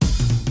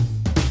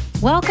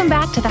Welcome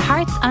back to the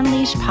Hearts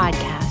Unleashed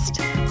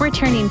podcast. We're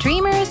turning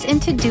dreamers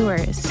into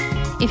doers.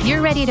 If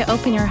you're ready to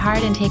open your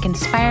heart and take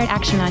inspired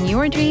action on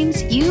your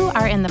dreams, you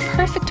are in the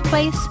perfect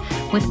place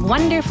with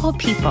wonderful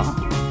people.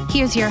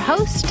 Here's your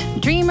host,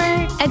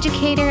 dreamer,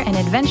 educator, and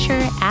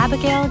adventurer,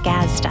 Abigail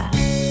Gazda.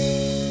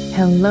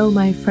 Hello,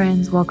 my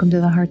friends. Welcome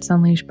to the Hearts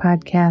Unleashed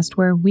podcast,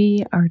 where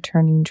we are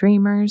turning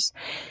dreamers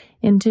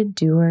into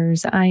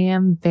doers. I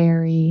am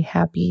very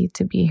happy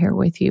to be here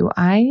with you.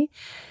 I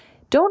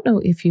don't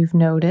know if you've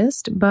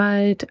noticed,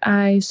 but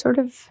I sort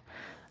of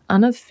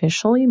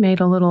unofficially made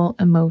a little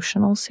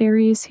emotional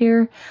series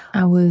here.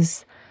 I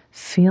was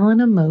feeling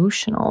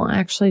emotional,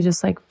 actually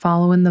just like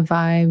following the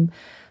vibe,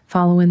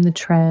 following the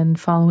trend,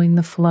 following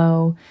the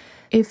flow.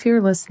 If you're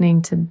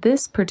listening to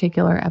this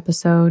particular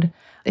episode,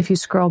 if you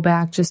scroll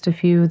back just a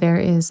few, there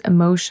is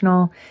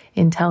emotional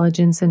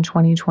intelligence in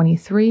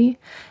 2023.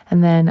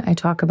 And then I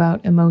talk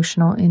about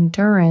emotional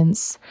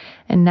endurance.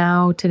 And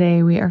now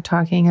today we are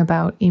talking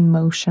about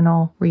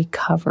emotional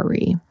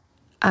recovery.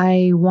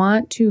 I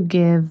want to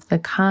give the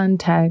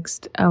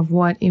context of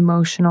what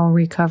emotional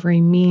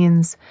recovery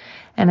means.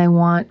 And I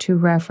want to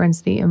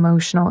reference the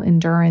emotional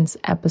endurance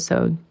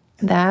episode.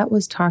 That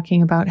was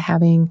talking about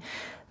having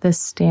the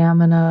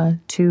stamina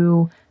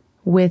to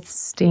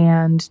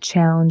withstand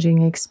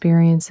challenging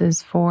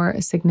experiences for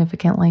a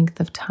significant length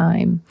of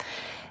time.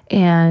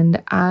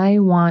 And I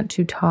want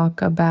to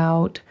talk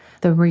about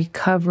the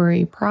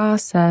recovery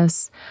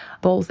process,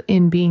 both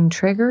in being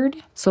triggered.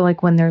 So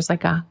like when there's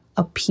like a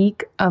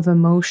peak of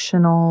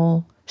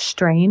emotional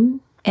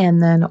strain,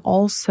 and then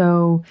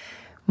also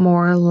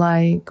more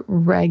like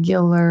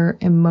regular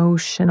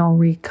emotional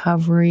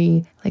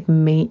recovery, like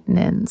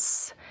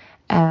maintenance,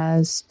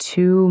 as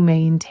to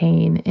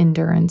maintain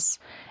endurance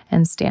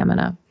and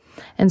stamina.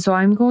 And so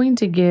I'm going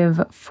to give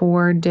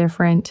 4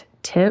 different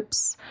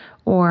tips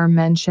or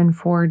mention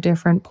 4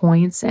 different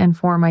points. And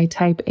for my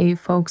type A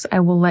folks,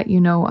 I will let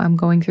you know I'm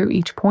going through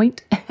each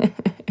point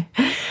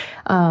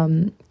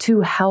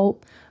to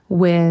help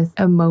with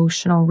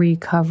emotional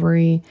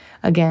recovery,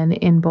 again,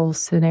 in both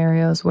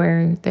scenarios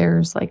where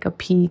there's like a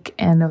peak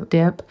and a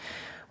dip,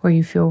 where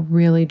you feel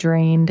really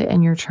drained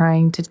and you're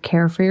trying to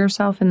care for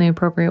yourself in the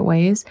appropriate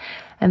ways.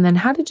 And then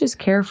how to just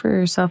care for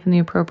yourself in the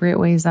appropriate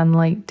ways on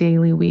like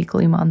daily,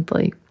 weekly,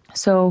 monthly.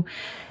 So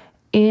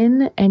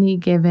in any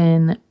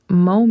given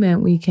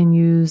moment, we can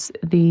use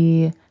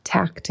the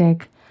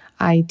tactic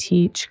I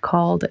teach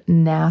called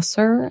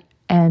NASR,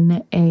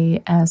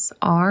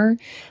 NASR.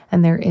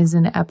 And there is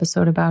an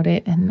episode about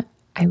it. And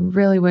I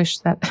really wish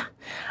that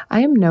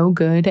I am no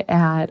good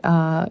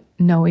at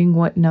knowing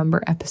what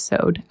number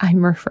episode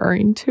I'm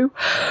referring to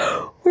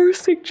or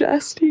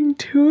suggesting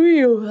to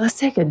you. Let's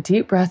take a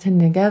deep breath in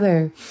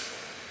together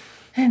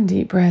and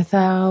deep breath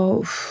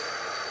out.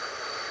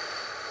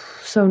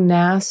 So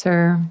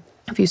NASR,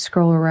 if you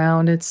scroll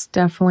around, it's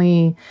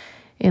definitely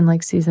in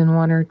like season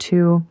 1 or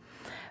 2.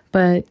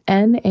 But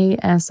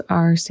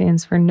NASR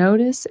stands for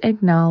notice,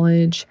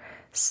 acknowledge,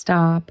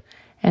 stop,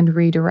 and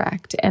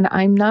redirect. And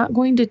I'm not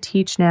going to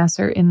teach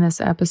NASR in this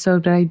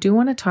episode, but I do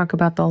want to talk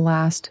about the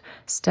last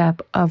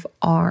step of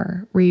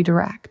R,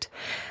 redirect.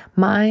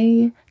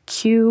 My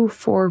cue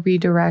for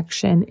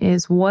redirection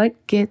is what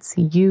gets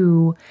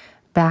you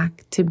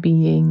back to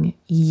being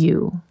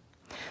you.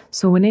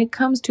 So when it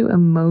comes to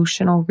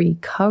emotional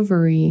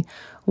recovery,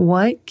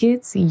 what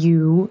gets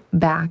you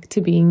back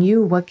to being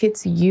you? What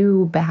gets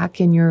you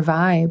back in your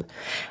vibe?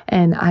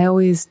 And I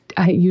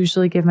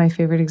usually give my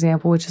favorite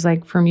example, which is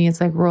like, for me, it's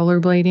like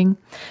rollerblading.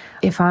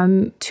 If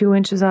I'm 2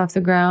 inches off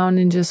the ground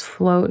and just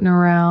floating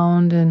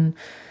around and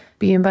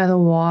being by the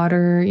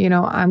water,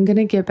 I'm going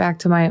to get back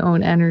to my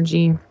own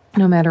energy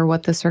no matter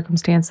what the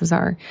circumstances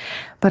are.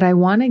 But I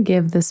want to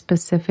give the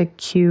specific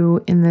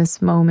cue in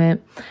this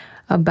moment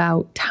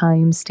about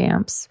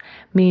timestamps,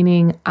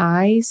 meaning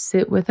I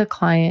sit with a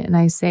client and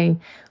I say,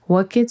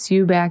 what gets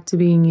you back to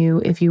being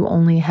you if you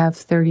only have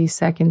 30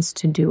 seconds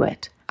to do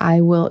it?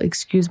 I will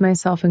excuse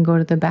myself and go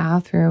to the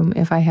bathroom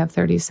if I have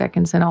 30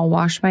 seconds, and I'll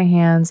wash my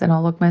hands and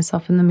I'll look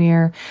myself in the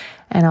mirror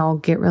and I'll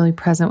get really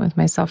present with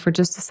myself for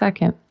just a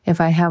second. If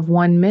I have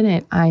 1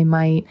 minute, I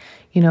might,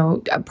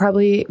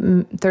 probably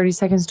 30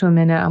 seconds to a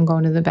minute, I'm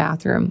going to the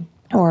bathroom,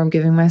 or I'm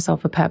giving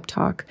myself a pep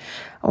talk,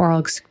 or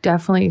I'll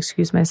definitely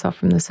excuse myself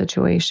from the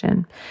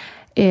situation.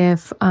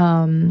 If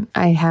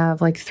I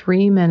have like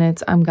 3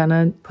 minutes, I'm going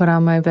to put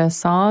on my best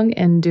song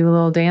and do a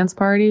little dance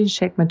party,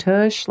 shake my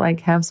tush, like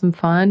have some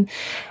fun.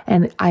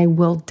 And I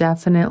will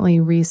definitely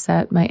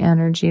reset my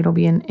energy. It'll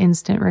be an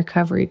instant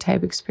recovery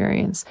type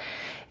experience.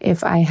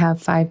 If I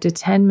have 5 to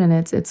 10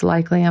 minutes, it's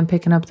likely I'm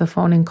picking up the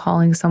phone and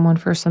calling someone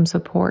for some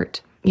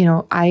support.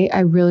 I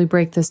really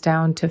break this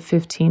down to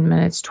 15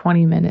 minutes,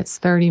 20 minutes,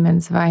 30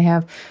 minutes. If I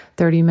have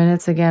 30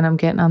 minutes, again, I'm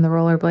getting on the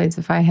rollerblades.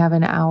 If I have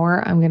an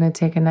hour, I'm going to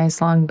take a nice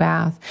long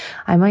bath.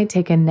 I might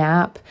take a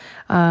nap.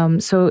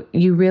 So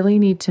you really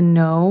need to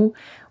know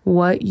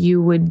what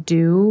you would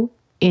do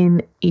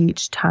in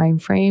each time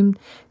frame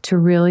to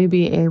really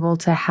be able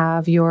to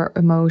have your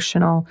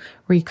emotional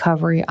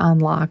recovery on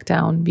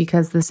lockdown,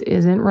 because this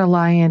isn't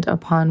reliant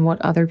upon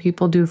what other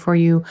people do for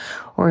you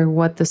or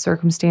what the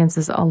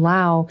circumstances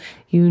allow.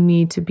 You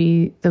need to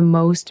be the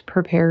most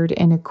prepared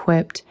and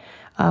equipped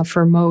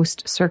for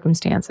most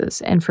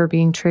circumstances and for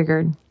being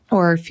triggered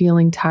or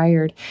feeling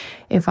tired.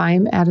 If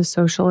I'm at a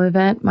social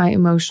event, my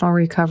emotional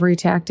recovery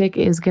tactic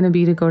is going to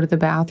be to go to the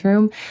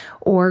bathroom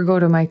or go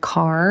to my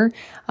car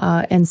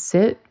and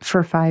sit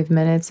for 5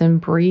 minutes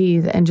and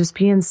breathe and just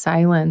be in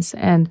silence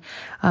and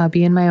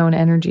be in my own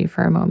energy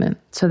for a moment.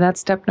 So that's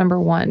step number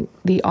 1,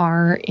 the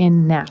R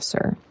in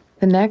Nasser.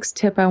 The next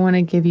tip I want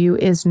to give you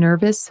is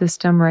nervous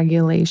system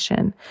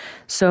regulation.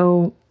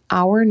 So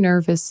our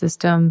nervous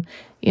system,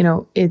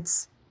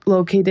 it's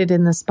located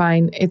in the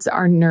spine. It's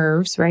our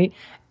nerves, right?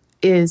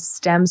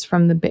 Stems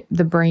from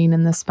the brain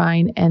and the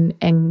spine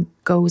and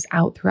goes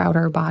out throughout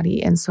our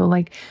body. And so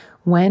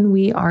when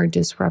we are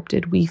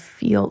disrupted, we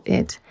feel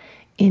it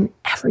in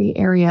every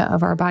area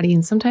of our body.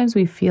 And sometimes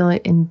we feel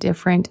it in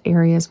different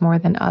areas more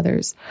than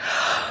others.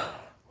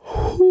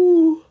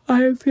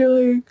 I'm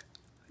feeling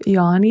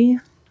yawny.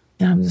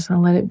 And I'm just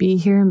going to let it be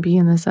here and be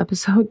in this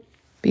episode,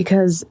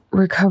 because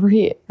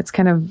recovery, it's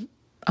kind of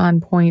on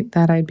point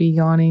that I'd be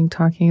yawning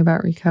talking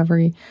about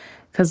recovery,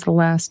 because the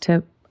last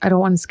tip, I don't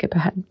want to skip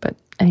ahead, but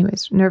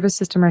anyways, nervous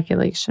system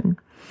regulation.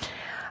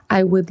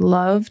 I would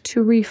love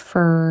to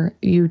refer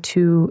you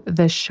to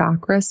the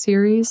chakra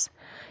series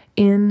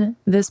in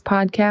this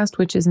podcast,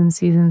 which is in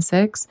season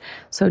 6.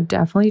 So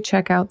definitely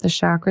check out the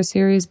chakra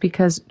series,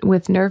 because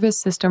with nervous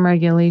system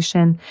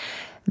regulation,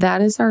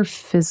 that is our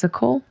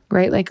physical,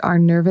 right? Like our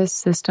nervous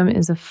system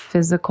is a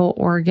physical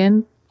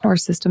organ or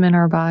system in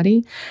our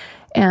body.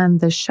 And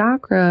the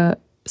chakra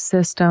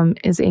system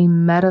is a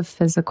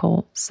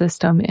metaphysical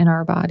system in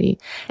our body,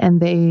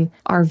 and they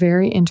are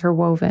very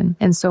interwoven.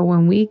 And so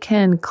when we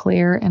can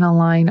clear and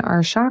align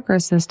our chakra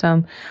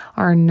system,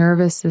 our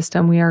nervous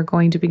system, we are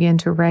going to begin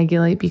to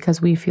regulate, because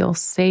we feel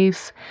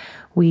safe,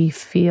 we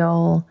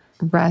feel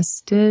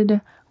rested,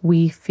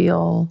 we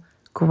feel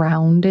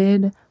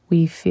grounded,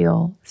 we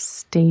feel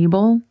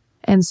stable.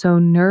 And so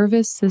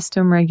nervous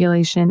system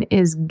regulation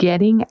is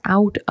getting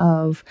out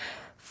of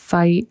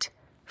fight,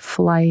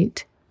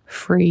 flight,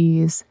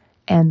 freeze,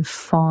 and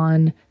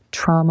fawn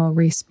trauma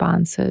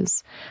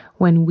responses.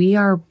 When we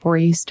are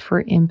braced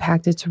for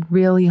impact, it's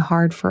really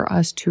hard for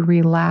us to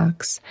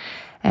relax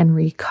and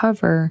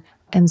recover.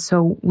 And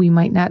so we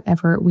might not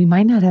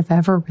have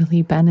ever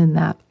really been in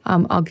that.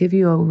 I'll give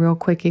you a real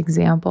quick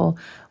example.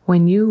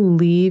 When you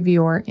leave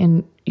your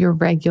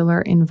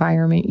regular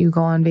environment, you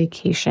go on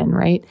vacation,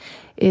 right,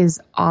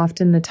 is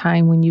often the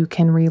time when you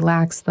can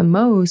relax the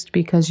most,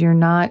 because you're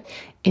not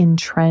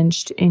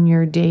entrenched in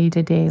your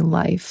day-to-day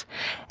life.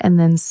 And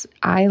then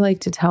I like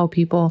to tell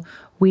people,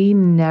 we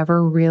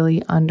never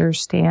really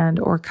understand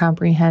or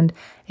comprehend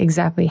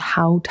exactly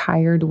how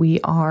tired we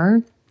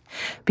are,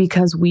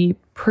 because we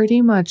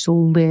pretty much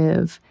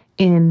live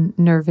in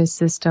nervous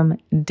system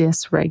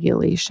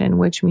dysregulation,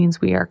 which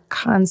means we are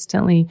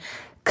constantly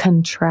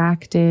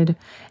contracted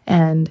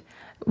and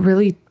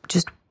really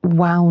just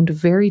wound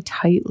very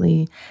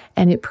tightly.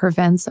 And it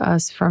prevents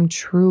us from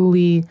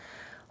truly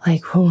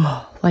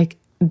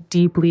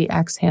deeply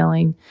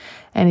exhaling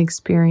and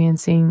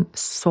experiencing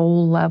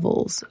soul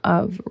levels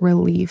of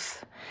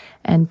relief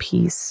and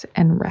peace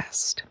and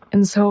rest.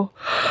 And so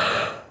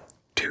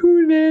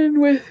tune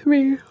in with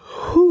me.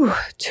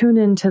 Tune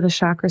into the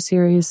chakra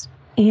series.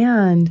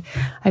 And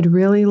I'd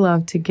really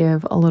love to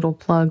give a little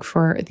plug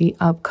for the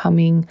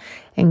upcoming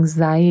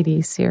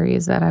anxiety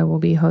series that I will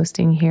be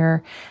hosting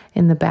here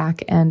in the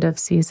back end of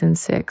season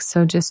 6.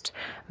 So just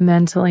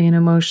mentally and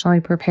emotionally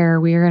prepare.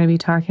 We are going to be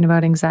talking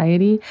about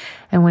anxiety.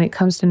 And when it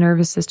comes to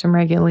nervous system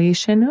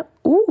regulation,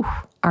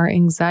 our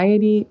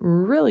anxiety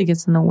really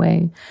gets in the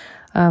way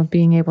of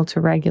being able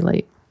to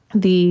regulate.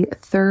 The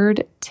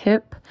third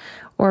tip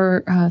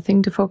or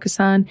thing to focus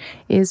on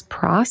is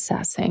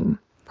processing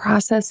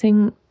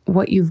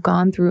what you've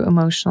gone through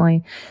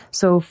emotionally.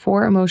 So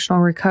for emotional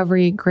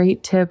recovery,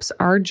 great tips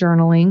are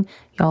journaling.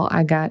 Y'all,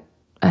 I got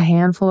a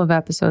handful of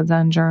episodes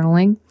on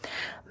journaling,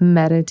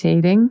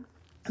 meditating.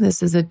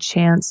 This is a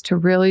chance to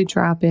really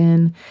drop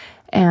in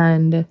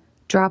and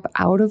drop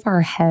out of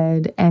our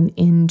head and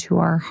into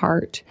our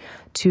heart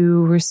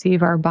to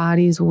receive our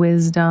body's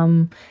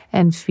wisdom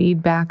and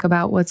feedback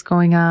about what's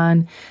going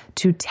on,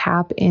 to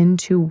tap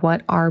into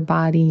what our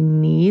body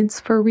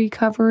needs for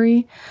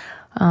recovery.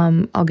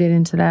 I'll get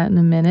into that in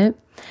a minute.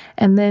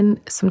 And then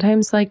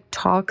sometimes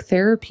talk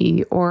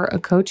therapy or a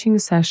coaching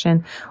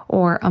session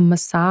or a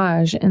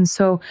massage. And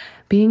so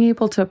being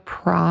able to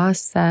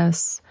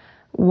process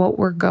what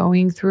we're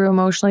going through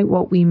emotionally,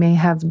 what we may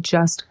have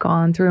just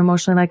gone through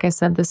emotionally. Like I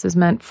said, this is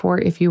meant for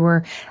if you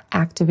were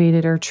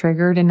activated or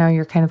triggered and now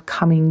you're kind of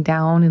coming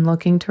down and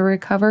looking to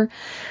recover.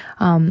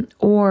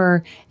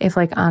 Or if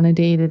on a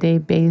day-to-day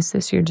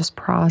basis, you're just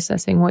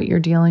processing what you're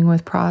dealing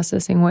with,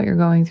 processing what you're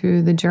going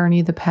through, the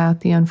journey, the path,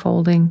 the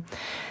unfolding.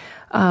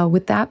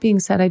 With that being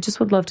said, I just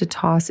would love to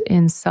toss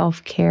in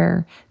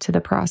self-care to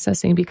the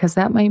processing, because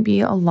that might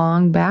be a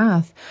long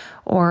bath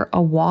or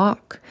a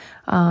walk.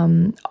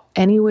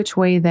 Any which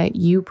way that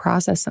you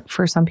process.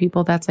 For some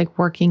people, that's like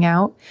working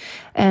out.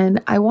 And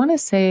I want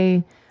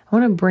to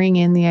bring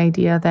in the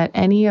idea that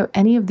any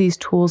of these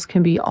tools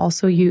can be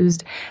also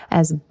used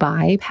as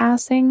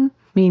bypassing,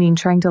 meaning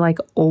trying to like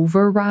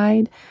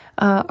override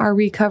our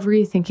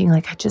recovery, thinking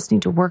like, I just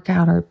need to work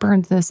out or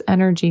burn this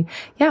energy.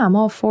 Yeah, I'm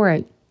all for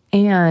it.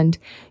 And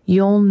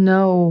you'll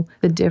know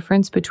the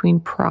difference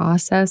between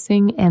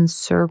processing and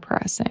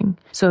suppressing.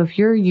 So if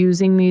you're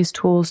using these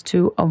tools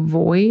to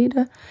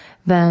avoid,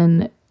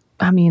 then,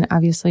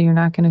 obviously you're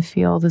not going to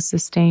feel the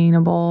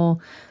sustainable,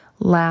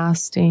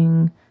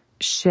 lasting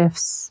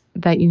shifts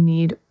that you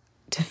need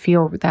to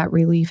feel that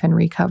relief and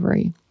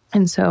recovery.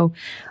 And so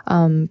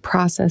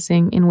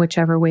processing in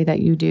whichever way that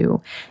you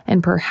do.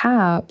 And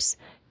perhaps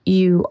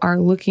you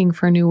are looking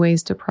for new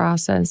ways to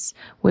process,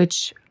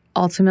 which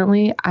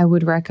ultimately I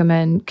would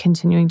recommend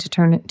continuing to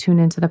tune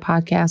into the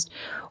podcast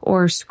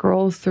or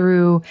scroll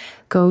through,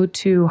 go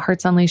to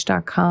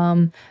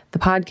heartsunleashed.com, the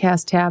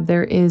podcast tab.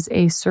 There is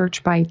a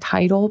search by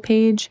title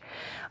page.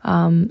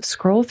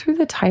 Scroll through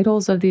the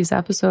titles of these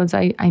episodes.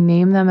 I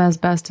name them as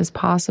best as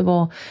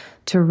possible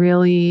to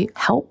really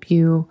help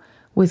you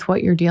with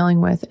what you're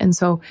dealing with. And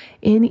so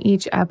in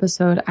each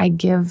episode, I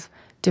give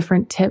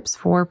different tips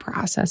for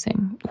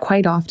processing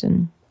quite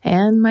often.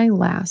 And my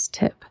last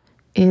tip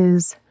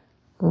is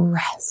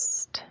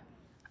rest.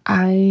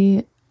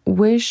 I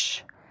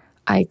wish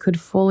I could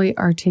fully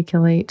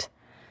articulate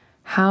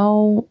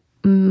how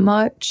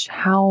many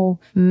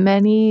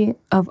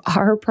of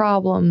our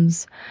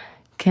problems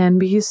can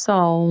be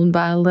solved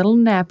by a little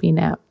nappy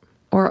nap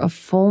or a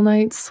full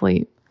night's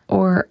sleep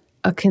or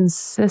a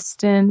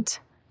consistent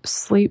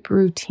sleep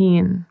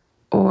routine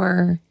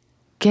or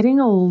getting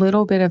a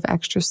little bit of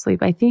extra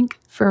sleep. I think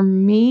for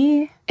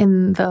me,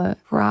 in the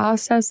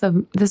process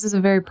of, this is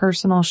a very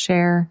personal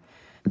share,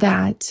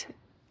 that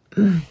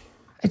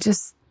I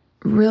just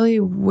really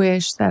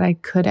wish that I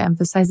could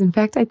emphasize. In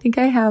fact, I think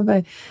I have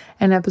an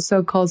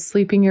episode called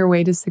Sleeping Your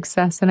Way to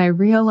Success. And I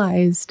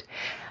realized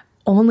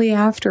only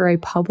after I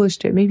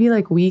published it, maybe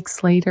like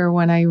weeks later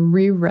when I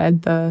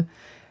reread the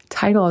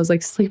title, I was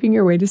like, Sleeping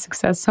Your Way to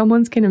Success.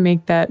 Someone's going to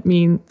make that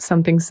mean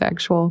something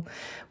sexual.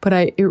 But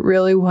it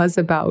really was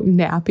about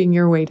napping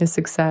your way to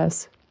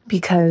success,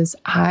 because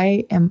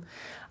I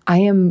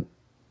am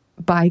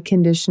by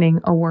conditioning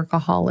a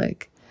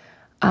workaholic.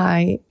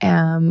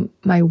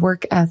 My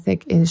work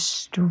ethic is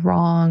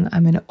strong.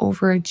 I'm an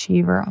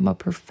overachiever. I'm a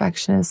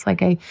perfectionist.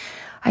 Like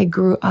I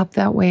grew up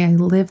that way. I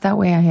lived that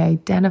way. I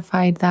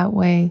identified that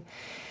way.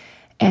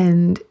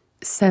 And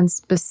since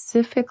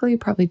specifically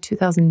probably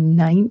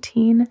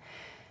 2019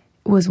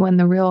 was when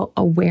the real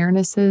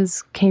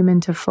awarenesses came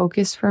into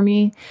focus for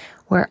me,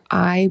 where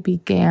I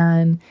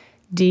began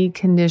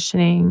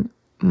deconditioning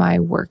my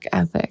work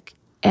ethic.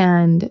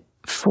 And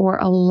for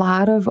a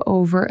lot of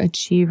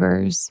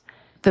overachievers,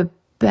 the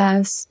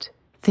best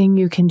thing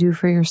you can do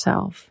for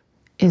yourself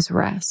is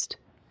rest.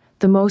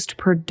 The most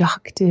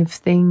productive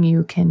thing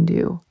you can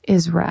do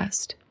is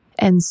rest.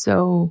 And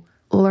so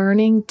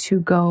learning to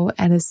go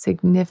at a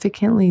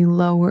significantly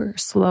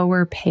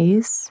slower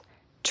pace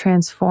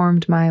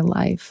transformed my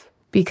life,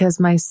 because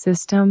my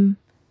system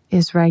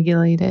is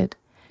regulated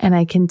and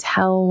I can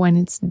tell when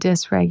it's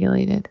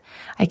dysregulated.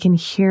 I can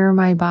hear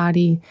my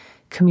body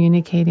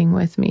communicating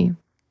with me.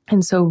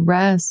 And so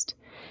rest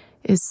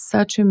is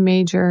such a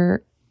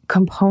major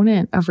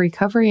component of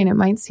recovery, and it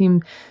might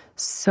seem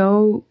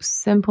so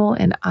simple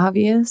and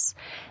obvious,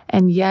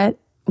 and yet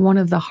one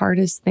of the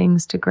hardest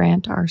things to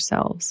grant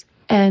ourselves.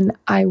 And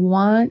I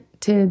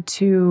wanted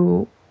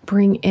to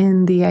bring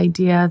in the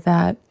idea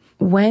that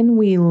when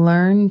we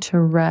learn to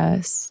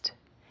rest,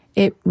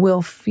 it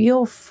will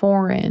feel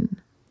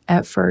foreign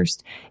at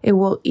first. It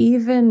will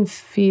even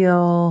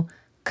feel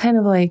kind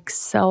of like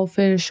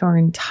selfish or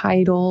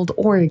entitled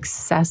or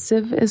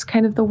excessive is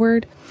kind of the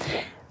word.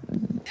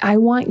 I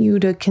want you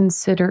to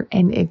consider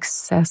an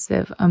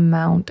excessive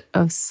amount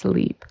of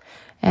sleep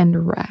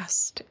and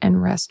rest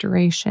and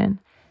restoration,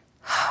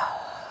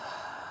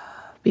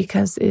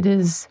 because it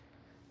is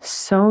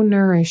so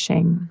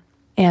nourishing.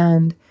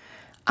 And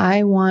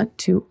I want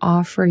to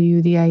offer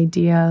you the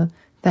idea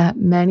that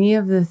many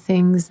of the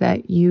things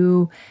that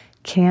you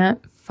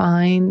can't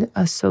find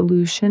a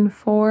solution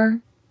for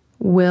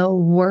will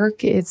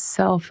work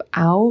itself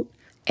out,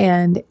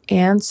 and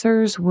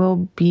answers will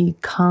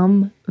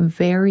become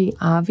very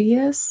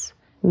obvious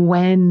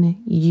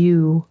when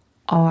you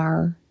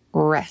are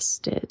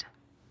rested.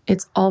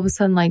 It's all of a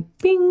sudden like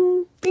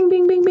bing, bing,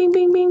 bing, bing, bing,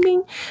 bing, bing,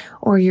 bing,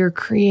 or your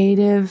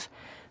creative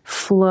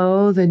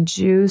flow, the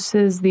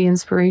juices, the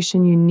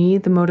inspiration you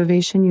need, the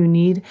motivation you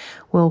need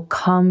will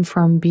come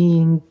from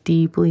being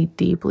deeply,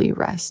 deeply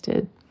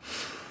rested.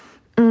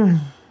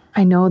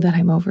 I know that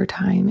I'm over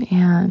time,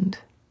 and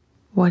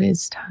what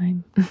is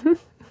time?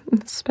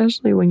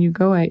 Especially when you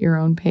go at your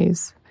own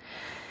pace.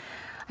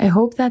 I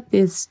hope that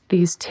these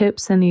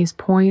tips and these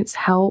points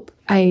help.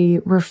 I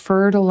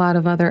referred a lot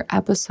of other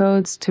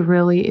episodes to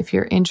really, if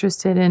you're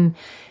interested in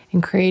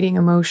creating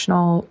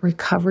emotional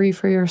recovery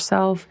for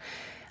yourself,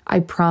 I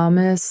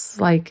promise,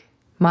 like,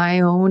 my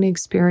own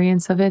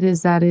experience of it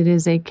is that it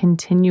is a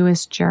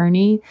continuous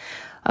journey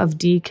of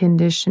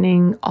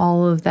deconditioning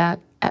all of that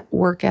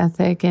work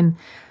ethic and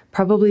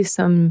probably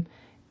some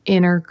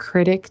inner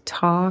critic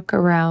talk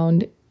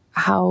around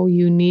how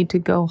you need to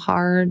go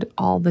hard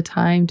all the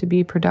time to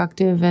be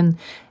productive and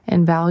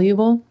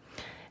valuable.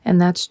 And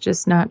that's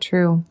just not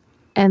true.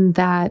 And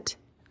that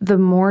the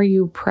more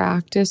you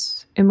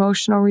practice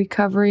emotional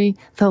recovery,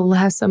 the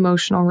less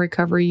emotional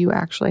recovery you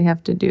actually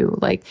have to do.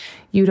 Like,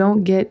 you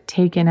don't get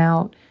taken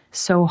out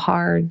so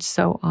hard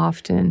so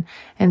often.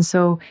 And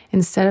so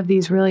instead of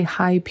these really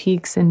high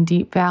peaks and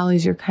deep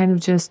valleys, you're kind of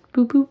just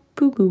boop, boop,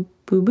 boop, boop,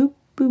 boop, boop,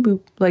 boop, boop.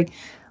 Like,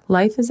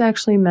 life is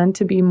actually meant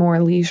to be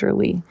more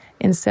leisurely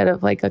instead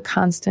of like a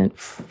constant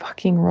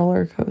fucking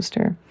roller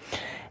coaster.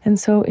 And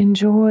so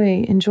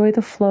enjoy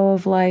the flow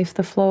of life.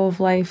 The flow of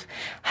life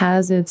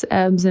has its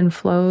ebbs and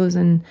flows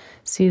and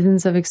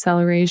seasons of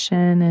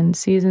acceleration and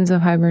seasons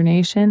of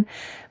hibernation,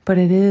 but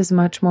it is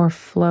much more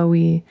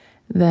flowy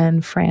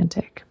than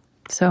frantic.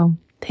 So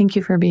thank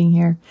you for being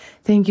here.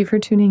 Thank you for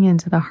tuning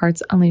into the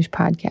Hearts Unleashed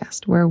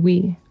podcast, where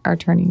we are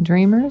turning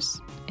dreamers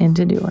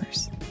into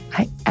doers.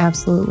 I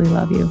absolutely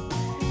love you.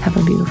 Have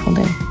a beautiful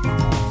day.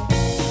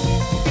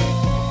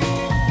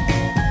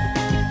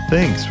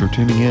 Thanks for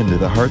tuning in to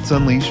the Hearts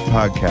Unleashed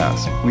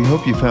podcast. We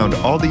hope you found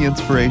all the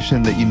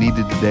inspiration that you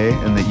needed today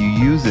and that you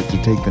use it to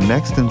take the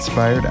next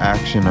inspired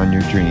action on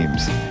your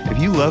dreams. If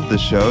you love the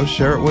show,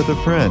 share it with a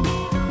friend.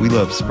 We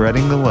love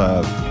spreading the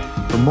love.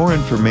 For more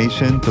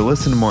information, to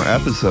listen to more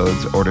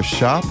episodes, or to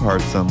shop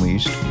Hearts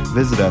Unleashed,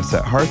 visit us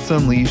at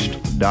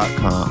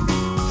heartsunleashed.com.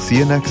 See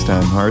you next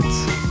time,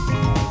 Hearts.